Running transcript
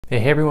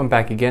Hey everyone,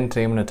 back again.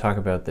 Today I'm going to talk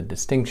about the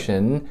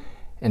distinction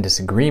and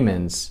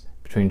disagreements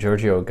between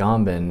Giorgio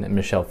Agamben and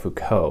Michel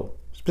Foucault,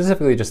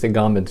 specifically just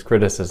Agamben's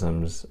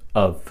criticisms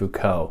of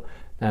Foucault.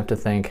 I have to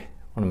thank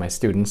one of my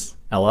students,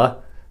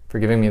 Ella, for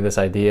giving me this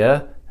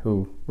idea,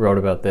 who wrote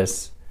about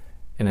this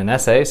in an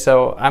essay,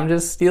 so I'm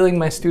just stealing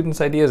my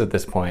students' ideas at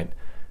this point.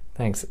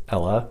 Thanks,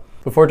 Ella.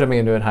 Before jumping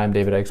into it, hi, I'm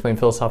David. I explain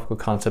philosophical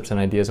concepts and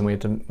ideas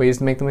and ways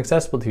to make them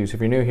accessible to you. So if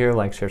you're new here,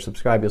 like, share,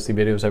 subscribe. You'll see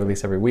videos I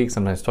release every week,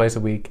 sometimes twice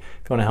a week.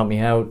 If you want to help me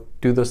out,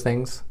 do those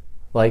things.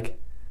 Like,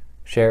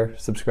 share,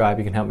 subscribe.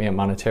 You can help me out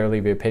monetarily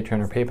via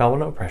Patreon or PayPal. Well,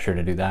 no pressure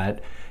to do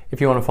that.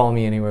 If you want to follow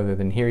me anywhere other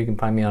than here, you can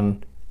find me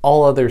on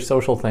all other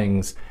social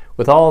things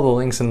with all the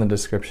links in the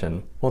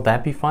description. Won't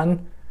that be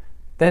fun?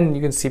 Then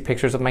you can see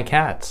pictures of my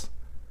cats.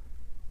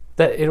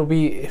 It'll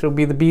be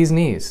the bee's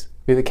knees.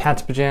 Be the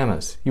cat's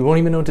pajamas. You won't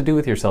even know what to do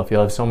with yourself.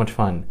 You'll have so much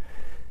fun.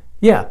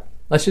 Yeah,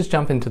 let's just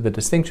jump into the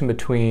distinction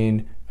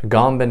between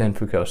Agamben and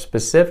Foucault,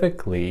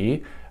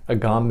 specifically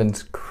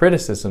Agamben's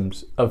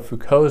criticisms of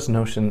Foucault's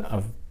notion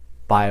of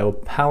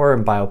biopower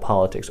and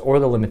biopolitics, or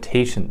the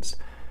limitations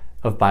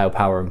of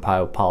biopower and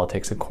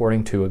biopolitics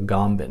according to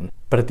Agamben.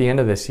 But at the end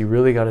of this, you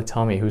really got to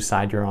tell me whose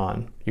side you're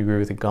on. You agree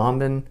with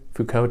Agamben,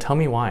 Foucault? Tell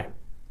me why.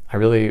 I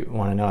really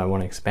want to know. I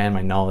want to expand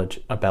my knowledge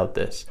about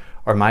this.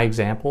 Are my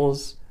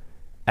examples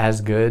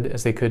as good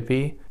as they could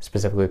be,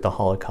 specifically with the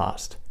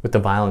Holocaust, with the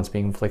violence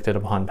being inflicted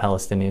upon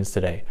Palestinians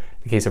today,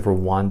 the case of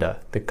Rwanda,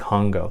 the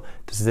Congo?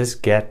 Does this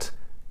get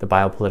the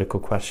biopolitical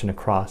question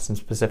across, and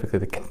specifically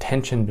the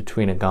contention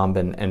between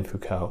Agamben and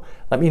Foucault?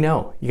 Let me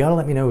know. You gotta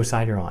let me know whose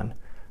side you're on,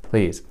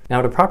 please.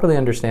 Now, to properly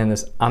understand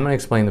this, I'm gonna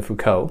explain the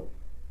Foucault,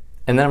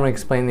 and then I'm gonna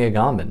explain the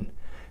Agamben.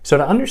 So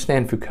to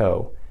understand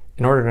Foucault,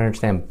 in order to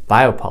understand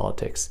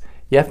biopolitics,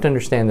 you have to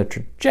understand the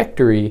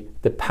trajectory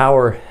that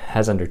power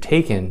has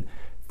undertaken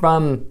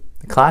from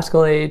the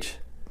classical age,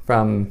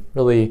 from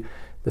really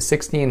the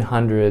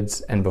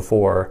 1600s and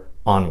before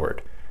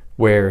onward,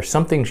 where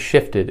something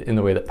shifted in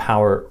the way that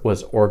power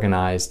was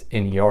organized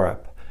in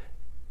Europe.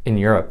 In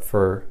Europe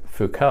for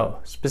Foucault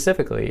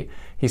specifically,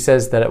 he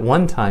says that at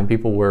one time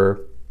people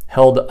were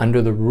held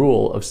under the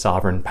rule of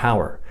sovereign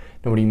power.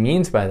 Now what he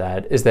means by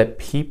that is that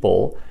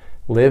people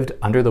lived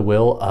under the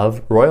will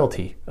of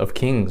royalty, of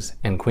kings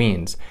and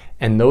queens,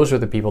 and those were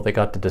the people that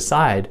got to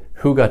decide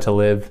who got to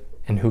live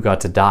and who got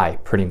to die,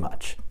 pretty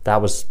much.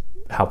 That was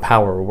how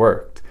power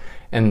worked.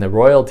 And the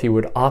royalty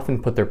would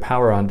often put their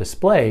power on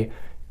display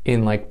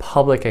in like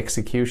public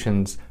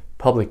executions,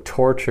 public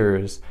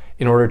tortures,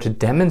 in order to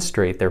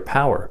demonstrate their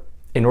power,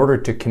 in order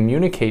to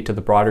communicate to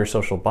the broader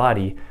social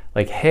body,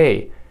 like,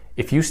 hey,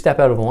 if you step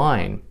out of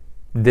line,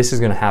 this is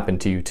going to happen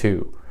to you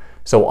too.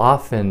 So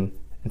often,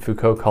 and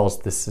Foucault calls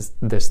this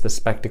the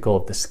spectacle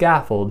of the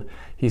scaffold,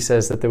 he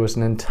says that there was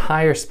an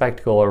entire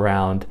spectacle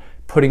around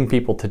putting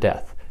people to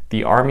death.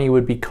 The army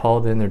would be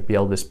called in, there'd be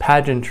all this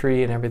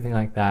pageantry and everything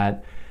like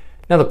that.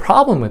 Now the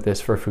problem with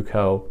this for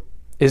Foucault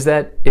is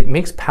that it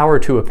makes power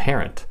too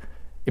apparent.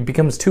 It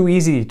becomes too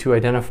easy to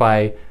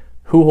identify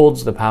who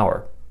holds the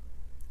power.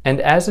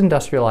 And as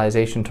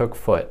industrialization took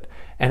foot,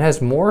 and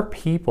as more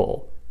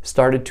people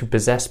started to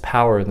possess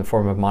power in the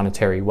form of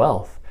monetary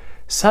wealth,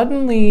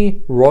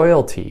 suddenly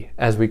royalty,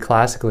 as we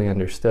classically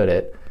understood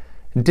it,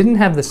 didn't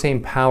have the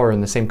same power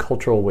and the same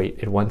cultural weight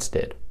it once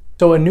did.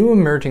 So a new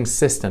emerging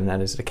system,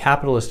 that is a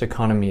capitalist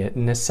economy, it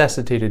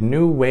necessitated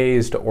new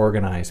ways to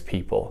organize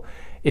people.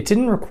 It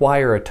didn't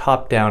require a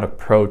top-down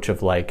approach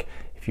of like,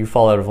 if you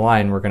fall out of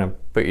line, we're going to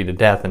put you to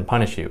death and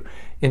punish you.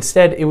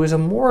 Instead, it was a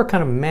more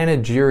kind of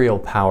managerial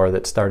power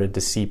that started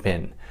to seep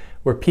in,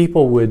 where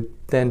people would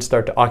then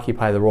start to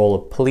occupy the role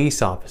of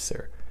police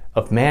officer,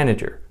 of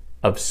manager,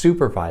 of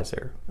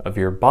supervisor, of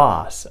your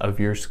boss, of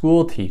your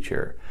school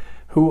teacher,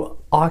 who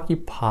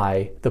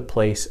occupy the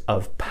place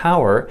of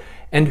power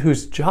and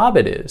whose job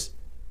it is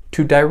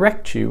to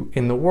direct you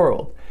in the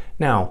world.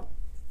 Now,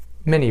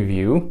 many of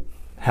you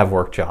have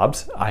work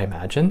jobs, I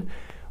imagine.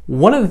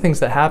 One of the things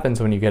that happens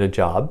when you get a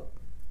job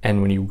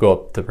and when you go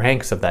up the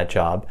ranks of that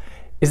job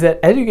is that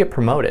as you get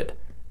promoted,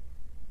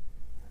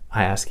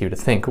 I ask you to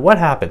think, what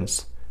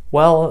happens?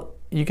 Well,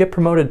 you get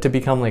promoted to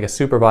become like a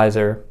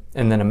supervisor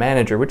and then a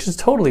manager, which is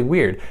totally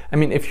weird. I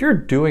mean, if you're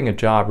doing a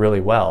job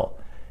really well,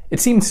 it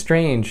seems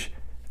strange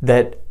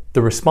that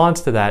the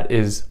response to that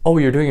is, oh,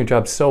 you're doing your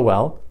job so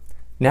well,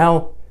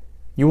 now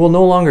you will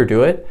no longer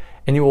do it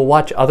and you will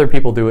watch other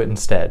people do it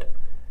instead.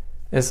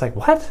 And it's like,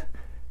 what?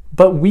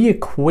 But we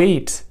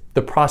equate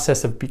the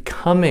process of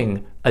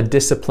becoming a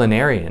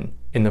disciplinarian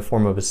in the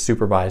form of a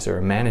supervisor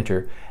or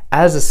manager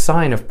as a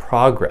sign of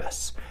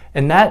progress.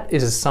 And that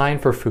is a sign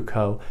for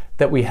Foucault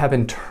that we have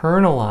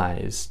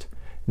internalized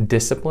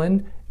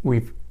discipline,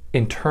 we've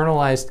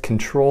internalized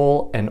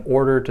control and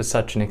order to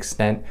such an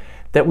extent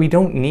that we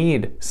don't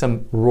need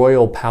some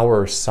royal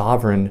power or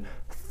sovereign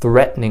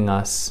threatening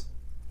us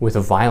with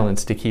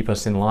violence to keep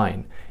us in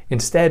line.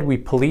 Instead, we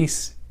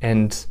police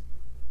and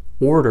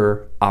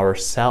order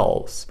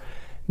ourselves.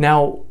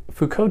 Now,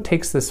 Foucault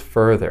takes this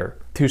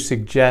further to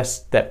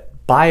suggest that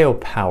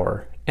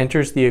biopower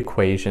enters the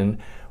equation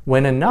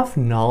when enough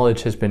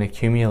knowledge has been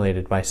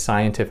accumulated by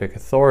scientific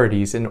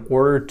authorities in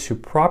order to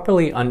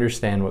properly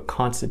understand what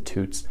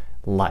constitutes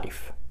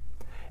life.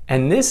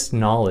 And this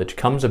knowledge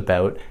comes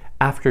about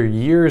after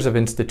years of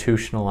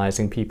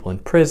institutionalizing people in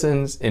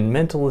prisons, in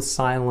mental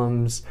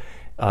asylums,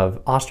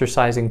 of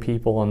ostracizing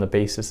people on the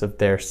basis of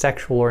their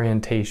sexual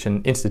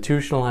orientation,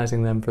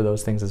 institutionalizing them for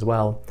those things as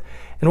well.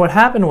 And what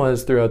happened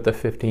was throughout the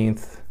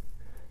 1500s,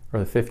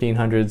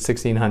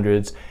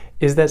 1600s,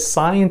 is that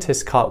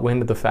scientists caught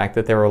wind of the fact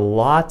that there were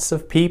lots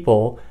of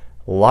people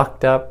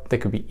locked up that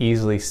could be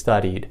easily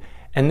studied.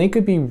 And they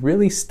could be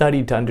really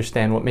studied to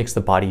understand what makes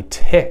the body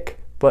tick,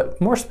 but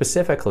more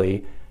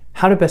specifically,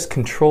 how to best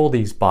control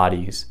these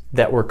bodies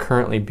that were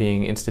currently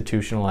being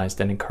institutionalized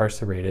and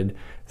incarcerated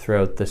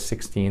throughout the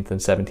 16th and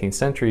 17th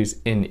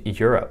centuries in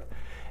Europe.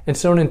 And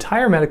so an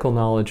entire medical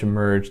knowledge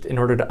emerged in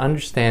order to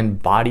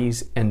understand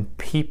bodies and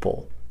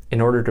people, in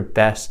order to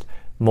best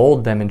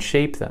mold them and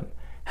shape them.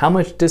 How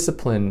much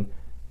discipline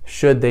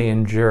should they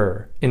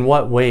endure? In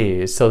what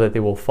ways? So that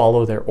they will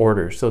follow their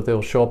orders, so that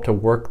they'll show up to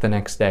work the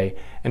next day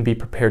and be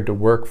prepared to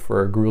work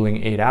for a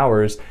grueling 8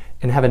 hours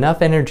and have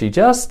enough energy,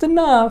 just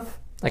enough,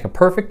 like a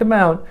perfect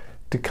amount,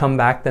 to come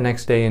back the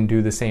next day and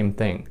do the same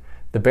thing,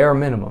 the bare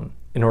minimum,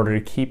 in order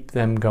to keep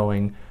them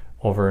going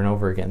over and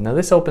over again. Now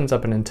this opens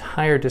up an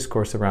entire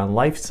discourse around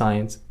life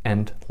science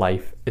and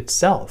life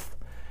itself.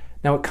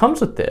 Now what comes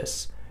with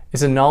this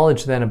is a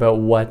knowledge then about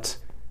what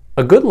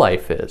a good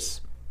life is.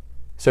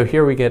 So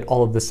here we get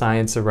all of the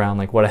science around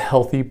like what a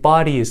healthy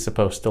body is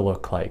supposed to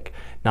look like,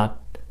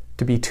 not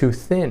to be too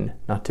thin,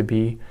 not to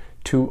be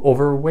too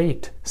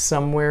overweight,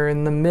 somewhere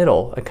in the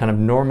middle, a kind of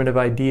normative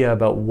idea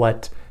about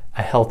what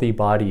a healthy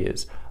body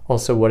is.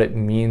 Also what it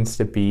means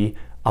to be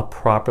a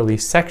properly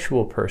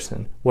sexual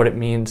person, what it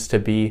means to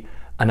be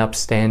an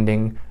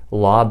upstanding,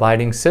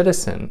 law-abiding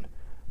citizen.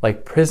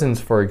 Like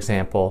prisons, for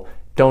example,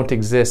 don't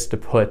exist to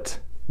put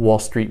Wall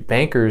Street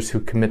bankers who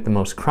commit the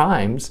most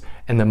crimes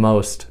and the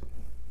most,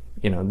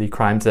 the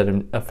crimes that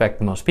affect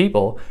the most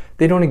people.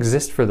 They don't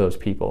exist for those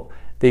people.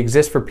 They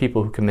exist for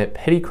people who commit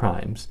petty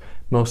crimes,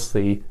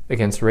 mostly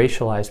against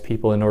racialized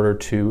people, in order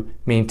to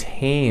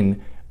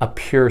maintain a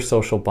pure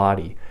social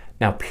body.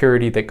 Now,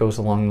 purity that goes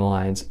along the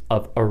lines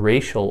of a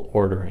racial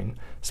ordering,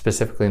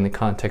 specifically in the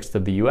context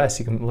of the US,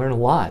 you can learn a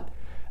lot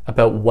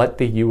about what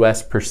the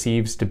US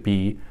perceives to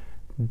be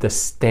the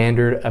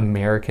standard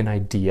American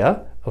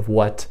idea of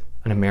what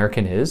an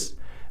American is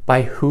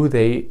by who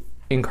they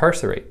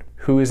incarcerate,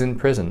 who is in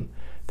prison.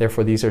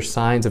 Therefore, these are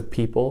signs of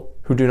people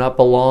who do not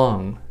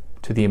belong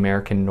to the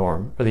American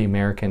norm or the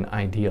American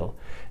ideal.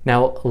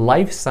 Now,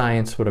 life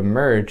science would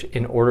emerge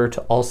in order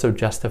to also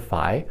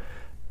justify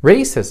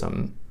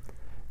racism,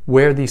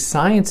 where these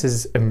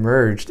sciences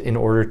emerged in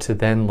order to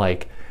then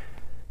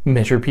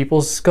measure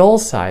people's skull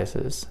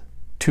sizes,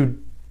 to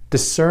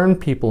discern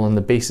people on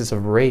the basis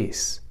of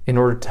race, in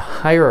order to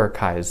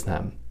hierarchize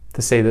them,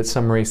 to say that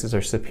some races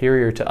are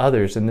superior to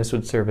others, and this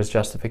would serve as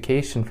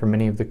justification for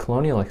many of the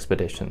colonial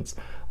expeditions.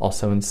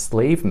 Also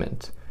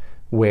enslavement,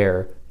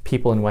 where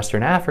people in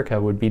Western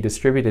Africa would be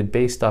distributed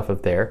based off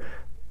of their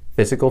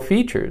physical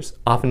features,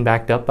 often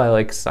backed up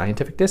by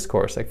scientific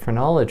discourse, like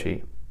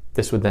phrenology.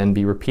 This would then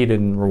be repeated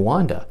in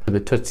Rwanda. The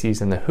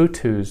Tutsis and the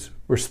Hutus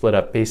were split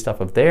up based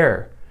off of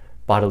their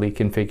bodily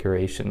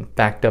configuration,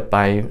 backed up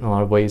by, in a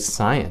lot of ways,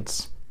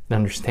 science and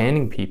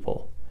understanding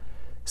people.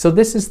 So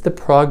this is the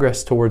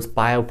progress towards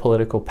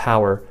biopolitical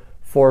power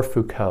for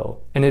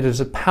Foucault. And it is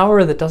a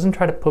power that doesn't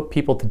try to put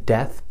people to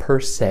death per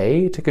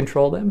se to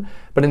control them,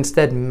 but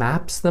instead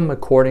maps them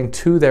according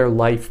to their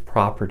life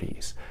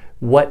properties.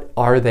 What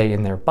are they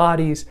in their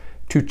bodies?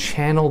 To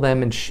channel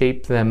them and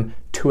shape them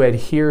to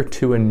adhere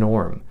to a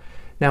norm.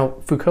 Now,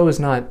 Foucault is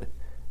not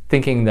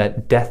thinking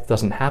that death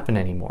doesn't happen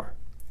anymore.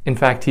 In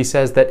fact, he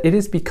says that it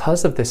is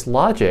because of this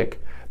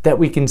logic that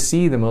we can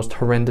see the most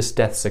horrendous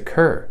deaths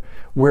occur,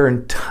 where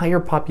entire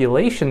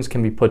populations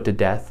can be put to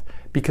death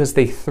because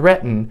they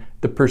threaten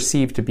the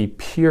perceived to be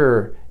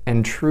pure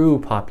and true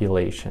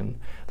population,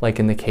 like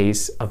in the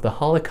case of the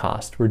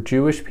Holocaust, where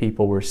Jewish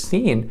people were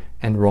seen,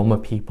 and Roma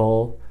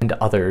people and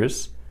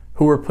others,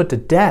 who were put to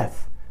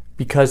death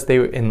because they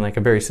were in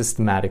a very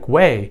systematic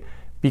way,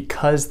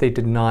 because they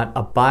did not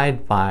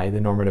abide by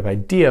the normative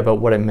idea about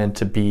what it meant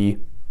to be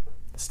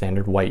a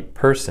standard white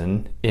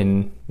person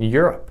in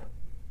Europe,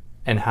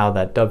 and how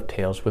that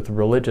dovetails with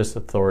religious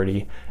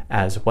authority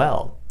as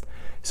well.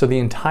 So the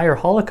entire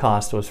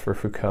Holocaust was, for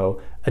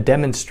Foucault, a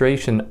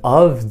demonstration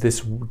of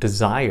this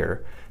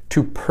desire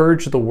to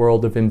purge the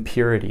world of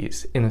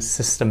impurities in a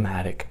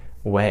systematic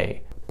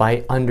way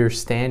by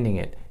understanding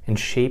it and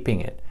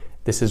shaping it.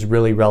 This is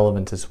really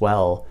relevant as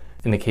well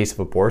in the case of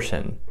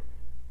abortion,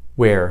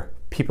 where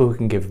people who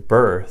can give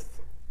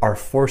birth are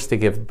forced to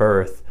give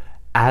birth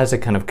as a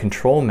kind of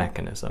control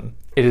mechanism.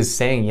 It is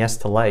saying yes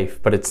to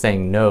life, but it's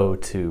saying no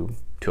to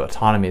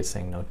autonomy, it's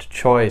saying no to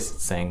choice,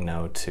 it's saying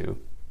no to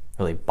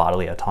really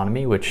bodily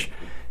autonomy, which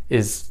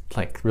is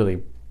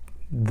really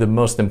the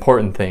most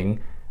important thing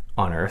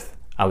on earth,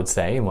 I would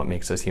say, and what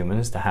makes us human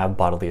is to have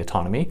bodily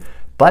autonomy.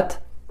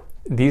 But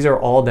These are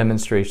all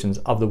demonstrations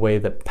of the way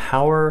that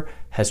power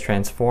has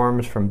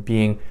transformed from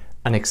being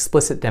an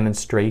explicit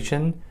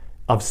demonstration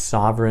of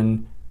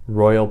sovereign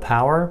royal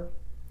power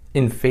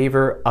in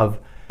favor of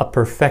a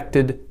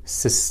perfected,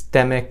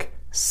 systemic,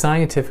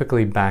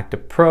 scientifically backed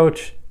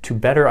approach to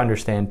better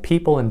understand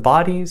people and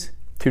bodies,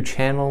 to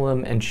channel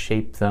them and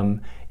shape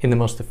them in the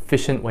most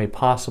efficient way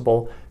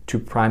possible, to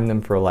prime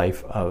them for a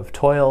life of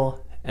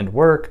toil and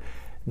work,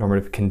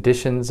 normative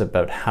conditions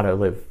about how to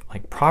live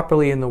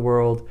properly in the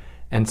world,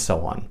 and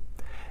so on.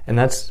 And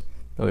that's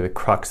really the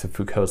crux of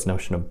Foucault's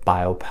notion of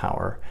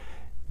biopower.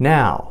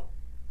 Now,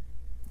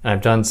 and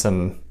I've done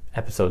some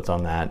episodes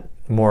on that,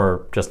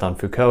 more just on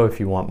Foucault if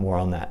you want more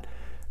on that.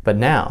 But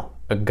now,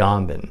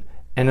 Agamben.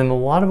 And in a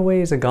lot of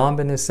ways,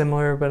 Agamben is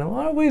similar, but in a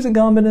lot of ways,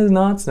 Agamben is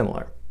not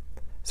similar.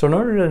 So in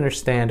order to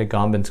understand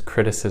Agamben's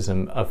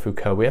criticism of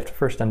Foucault, we have to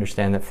first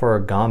understand that for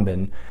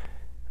Agamben,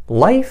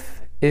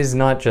 life is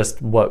not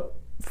just what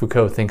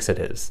Foucault thinks it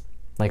is.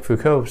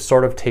 Foucault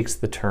sort of takes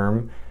the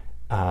term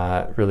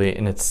really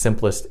in its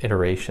simplest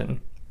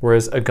iteration.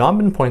 Whereas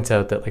Agamben points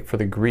out that for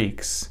the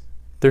Greeks,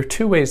 there are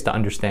two ways to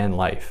understand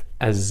life,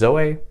 as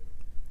zoe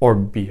or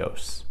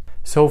bios.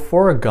 So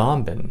for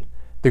Agamben,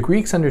 the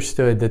Greeks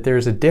understood that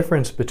there's a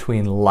difference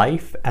between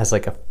life as a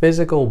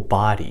physical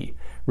body,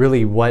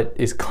 really what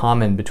is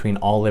common between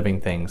all living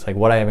things,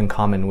 what I have in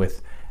common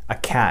with a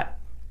cat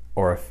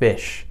or a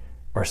fish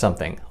or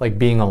something, like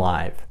being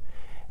alive.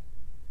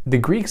 The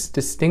Greeks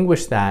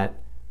distinguish that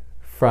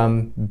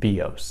from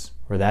bios,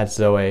 or that's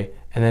zoe,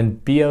 and then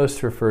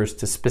bios refers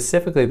to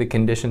specifically the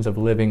conditions of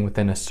living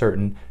within a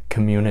certain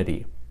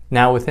community.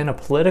 Now, within a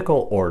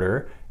political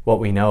order, what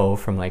we know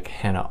from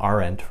Hannah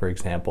Arendt, for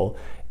example,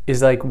 is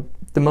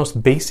the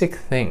most basic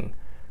thing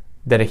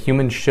that a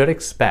human should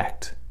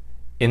expect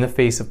in the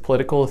face of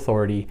political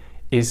authority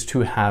is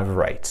to have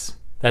rights.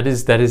 That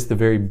is the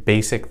very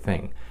basic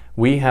thing.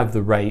 We have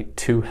the right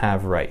to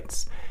have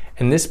rights.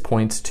 And this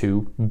points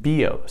to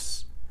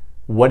bios,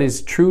 what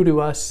is true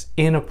to us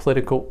in a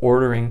political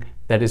ordering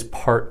that is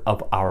part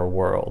of our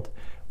world.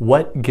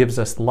 What gives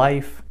us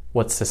life,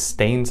 what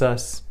sustains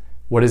us,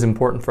 what is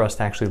important for us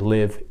to actually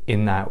live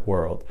in that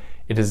world.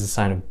 It is a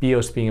sign of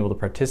bios being able to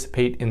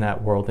participate in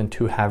that world and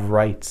to have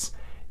rights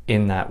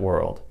in that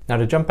world. Now,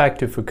 to jump back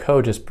to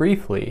Foucault just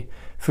briefly,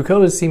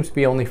 Foucault seems to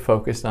be only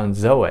focused on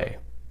zoe,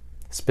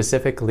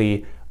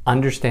 specifically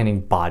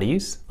understanding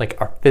bodies,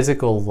 our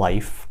physical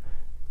life,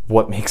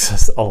 what makes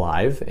us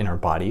alive in our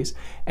bodies,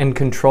 and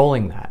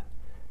controlling that.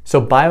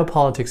 So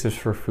biopolitics is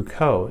for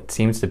Foucault, it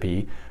seems to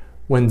be,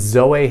 when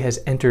zoe has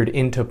entered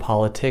into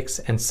politics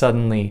and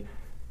suddenly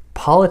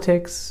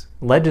politics,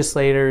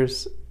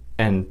 legislators,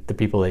 and the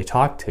people they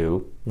talk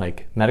to,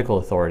 like medical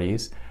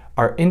authorities,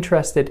 are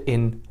interested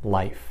in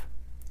life,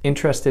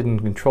 interested in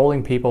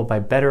controlling people by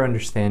better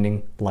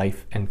understanding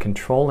life and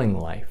controlling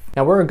life.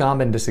 Now, where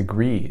Agamben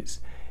disagrees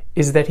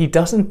is that he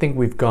doesn't think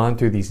we've gone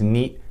through these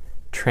neat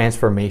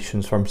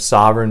transformations from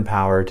sovereign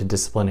power to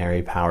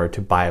disciplinary power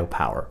to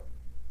biopower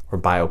or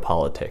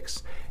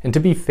biopolitics. And to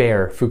be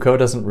fair, Foucault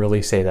doesn't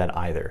really say that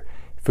either.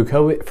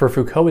 For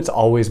Foucault, it's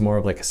always more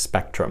of a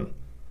spectrum.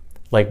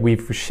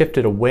 We've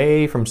shifted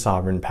away from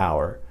sovereign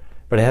power,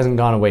 but it hasn't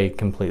gone away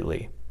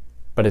completely.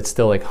 But it's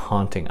still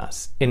haunting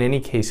us. In any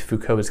case,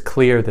 Foucault is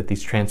clear that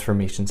these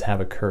transformations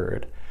have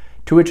occurred.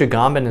 To which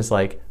Agamben is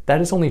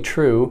that is only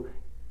true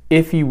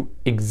if you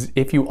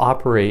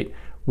operate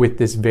with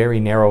this very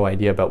narrow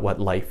idea about what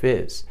life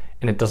is.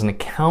 And it doesn't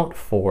account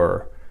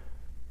for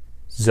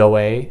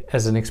zoe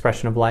as an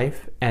expression of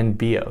life and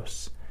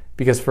bios.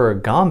 Because for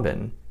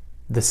Agamben,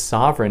 the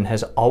sovereign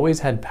has always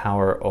had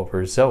power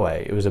over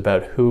zoe. It was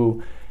about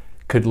who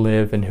could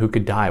live and who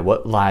could die,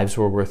 what lives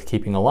were worth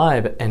keeping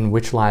alive and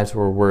which lives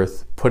were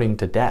worth putting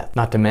to death.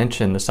 Not to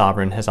mention, the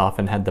sovereign has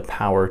often had the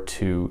power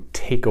to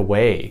take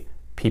away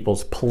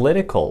people's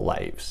political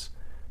lives,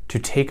 to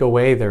take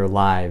away their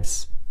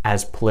lives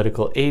as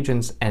political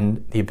agents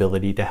and the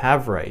ability to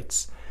have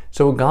rights.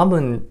 So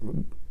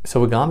Agamben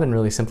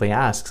really simply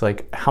asks,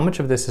 how much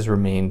of this has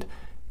remained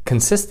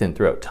consistent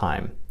throughout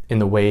time in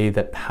the way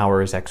that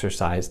power is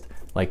exercised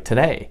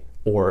today,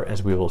 or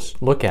as we will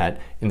look at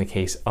in the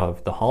case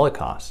of the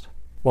Holocaust?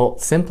 Well,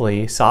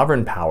 simply,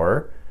 sovereign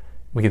power,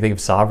 we can think of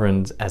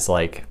sovereigns as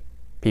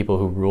people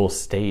who rule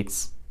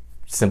states,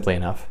 simply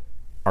enough,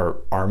 are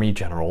army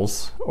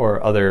generals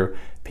or other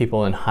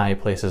people in high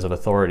places of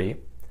authority.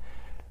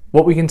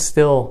 What we can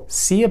still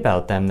see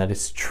about them that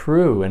is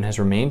true and has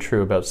remained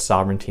true about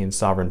sovereignty and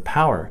sovereign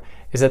power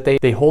is that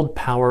they hold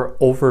power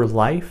over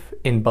life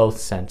in both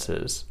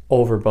senses,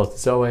 over both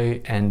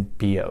zoe and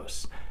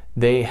bios.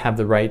 They have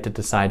the right to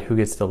decide who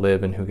gets to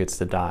live and who gets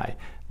to die,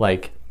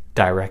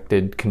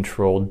 directed,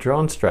 controlled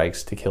drone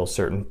strikes to kill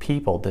certain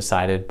people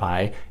decided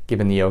by,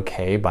 given the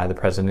okay by the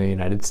President of the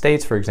United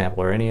States, for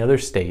example, or any other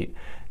state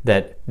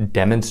that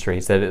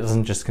demonstrates that it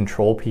doesn't just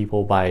control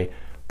people by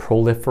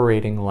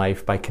proliferating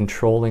life, by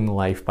controlling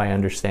life, by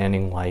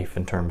understanding life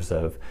in terms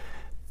of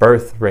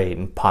birth rate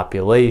and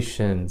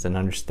populations and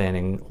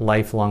understanding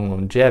lifelong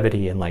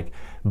longevity and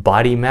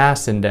body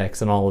mass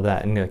index and all of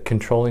that, and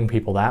controlling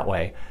people that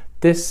way.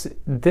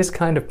 this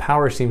kind of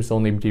power seems to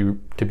only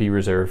to be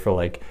reserved for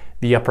like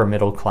the upper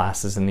middle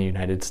classes in the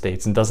United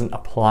States and doesn't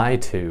apply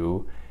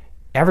to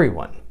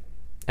everyone.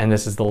 And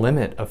this is the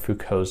limit of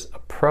Foucault's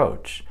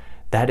approach.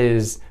 That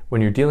is,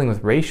 when you're dealing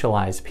with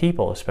racialized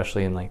people,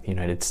 especially in like the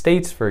United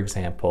States, for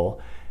example,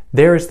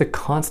 there is the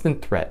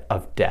constant threat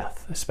of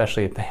death,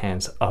 especially at the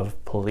hands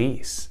of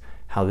police.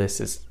 How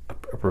this is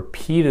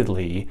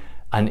repeatedly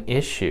an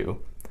issue.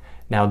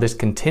 Now, this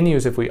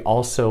continues if we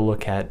also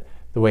look at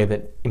the way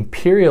that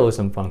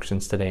imperialism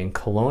functions today and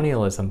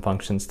colonialism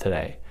functions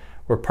today,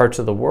 where parts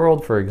of the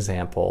world, for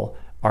example,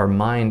 are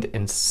mined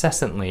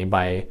incessantly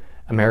by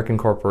American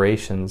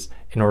corporations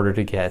in order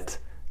to get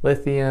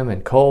lithium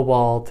and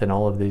cobalt and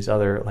all of these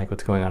other, like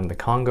what's going on in the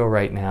Congo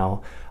right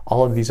now,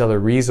 all of these other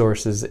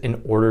resources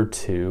in order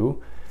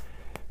to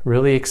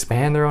really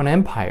expand their own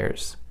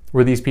empires,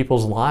 where these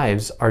people's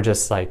lives are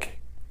just like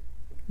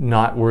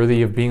not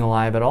worthy of being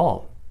alive at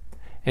all.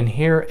 And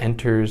here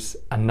enters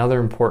another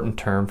important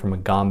term from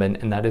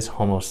Agamben, and that is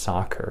homo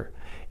sacer.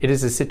 It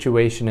is a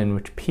situation in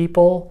which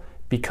people,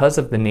 because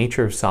of the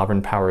nature of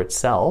sovereign power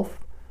itself,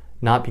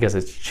 not because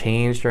it's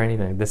changed or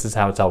anything, this is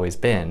how it's always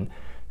been,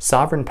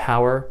 sovereign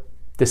power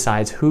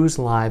decides whose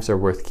lives are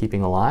worth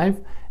keeping alive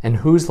and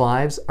whose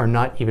lives are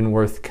not even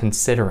worth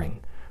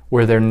considering,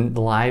 where their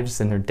lives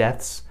and their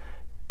deaths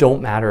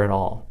don't matter at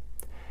all.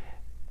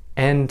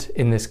 And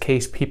in this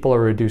case, people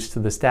are reduced to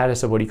the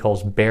status of what he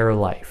calls bare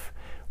life,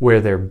 where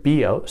their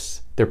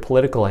bios, their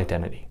political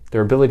identity,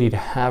 their ability to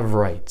have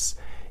rights,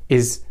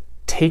 is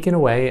taken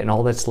away, and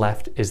all that's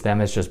left is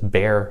them as just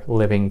bare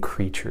living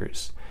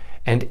creatures.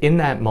 And in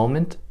that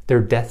moment,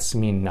 their deaths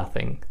mean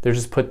nothing. They're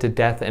just put to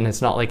death, and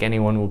it's not like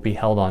anyone will be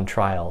held on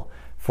trial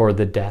for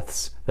the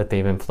deaths that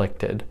they've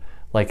inflicted,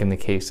 like in the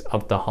case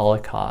of the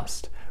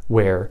Holocaust,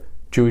 where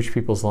Jewish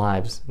people's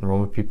lives and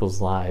Roman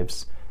people's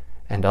lives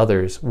and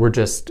others were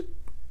just,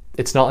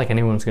 it's not like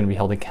anyone's going to be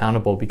held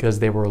accountable because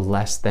they were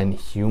less than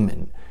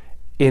human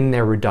in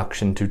their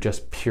reduction to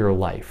just pure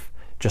life,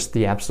 just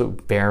the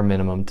absolute bare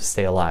minimum to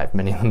stay alive.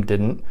 Many of them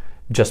didn't,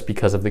 just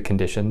because of the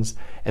conditions,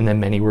 and then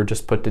many were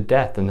just put to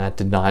death, and that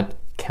did not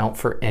count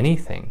for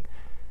anything.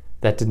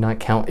 That did not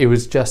count. It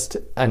was just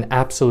an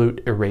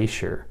absolute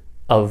erasure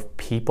of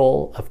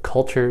people, of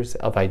cultures,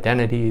 of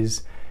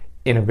identities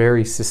in a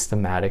very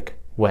systematic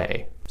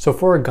way. So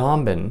for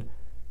Agamben,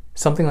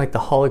 something like the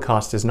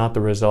Holocaust is not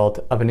the result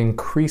of an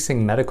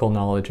increasing medical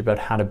knowledge about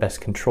how to best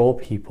control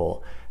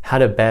people, how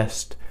to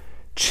best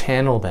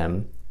channel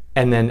them,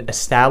 and then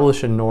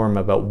establish a norm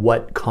about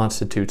what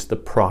constitutes the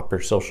proper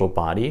social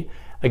body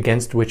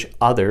against which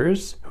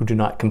others who do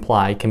not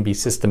comply can be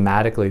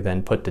systematically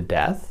then put to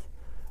death,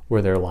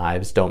 where their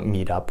lives don't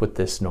meet up with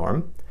this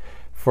norm.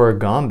 For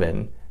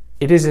Agamben,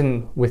 it is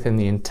within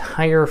the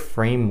entire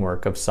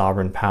framework of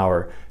sovereign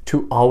power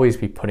to always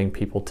be putting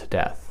people to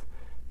death,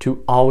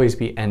 to always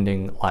be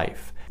ending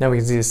life. Now we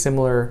can see a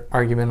similar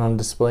argument on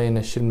display in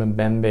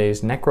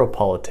Agamben's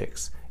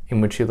Necropolitics, in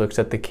which he looks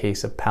at the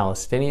case of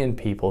Palestinian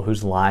people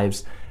whose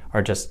lives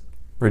are just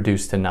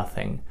reduced to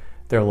nothing.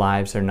 Their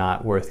lives are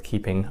not worth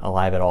keeping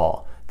alive at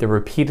all. They're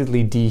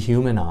repeatedly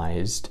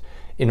dehumanized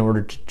in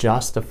order to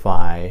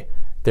justify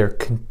the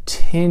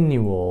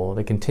continual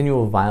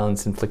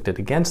violence inflicted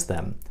against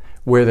them,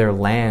 where their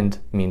land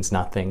means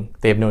nothing.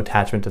 They have no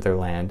attachment to their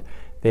land.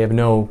 They have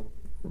no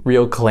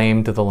real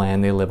claim to the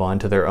land they live on,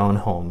 to their own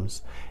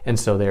homes. And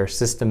so they are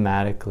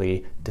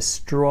systematically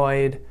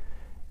destroyed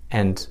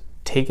and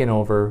taken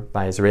over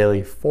by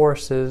Israeli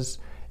forces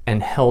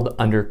and held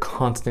under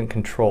constant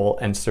control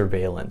and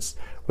surveillance,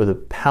 where the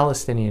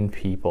Palestinian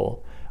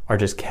people are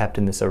just kept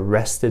in this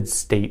arrested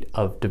state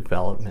of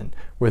development,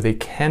 where they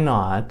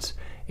cannot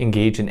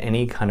engage in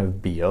any kind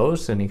of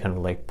bios, any kind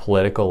of like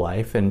political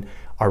life, and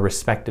are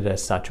respected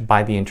as such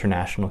by the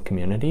international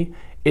community.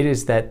 It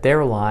is that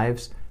their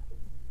lives,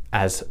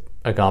 as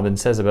Agamben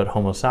says about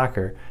homo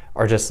sacer,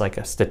 are just like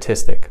a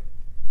statistic.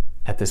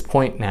 At this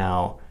point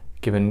now,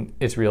 given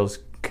Israel's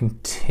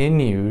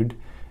continued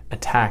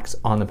attacks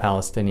on the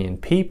Palestinian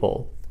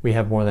people, we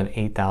have more than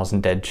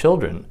 8,000 dead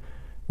children,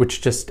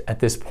 which just at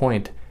this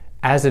point,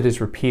 as it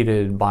is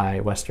repeated by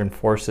Western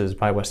forces,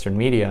 by Western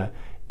media,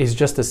 is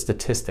just a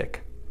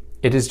statistic.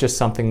 It is just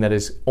something that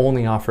is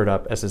only offered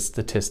up as a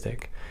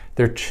statistic.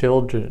 Their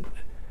children,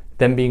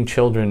 them being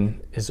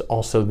children, is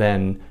also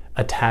then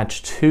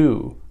attached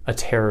to a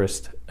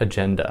terrorist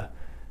agenda,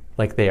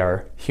 like they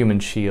are human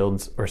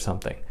shields or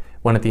something,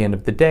 when at the end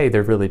of the day,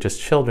 they're really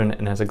just children,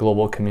 and as a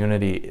global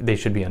community, they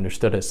should be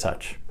understood as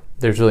such.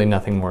 There's really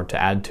nothing more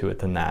to add to it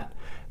than that.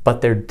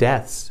 But their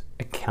deaths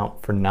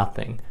account for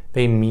nothing.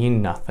 They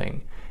mean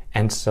nothing.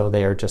 And so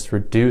they are just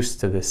reduced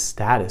to this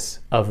status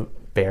of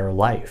bare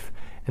life.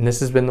 And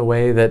this has been the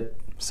way that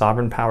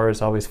sovereign power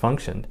has always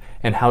functioned,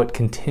 and how it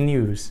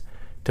continues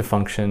to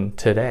function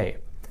today.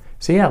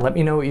 So yeah, let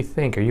me know what you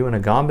think. Are you on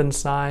Agamben's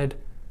side,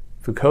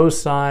 Foucault's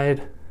side,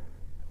 a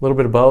little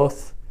bit of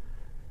both?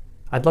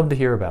 I'd love to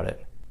hear about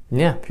it.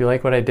 Yeah, if you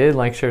like what I did,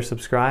 like, share,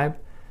 subscribe.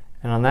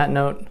 And on that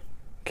note,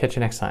 catch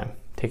you next time.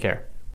 Take care.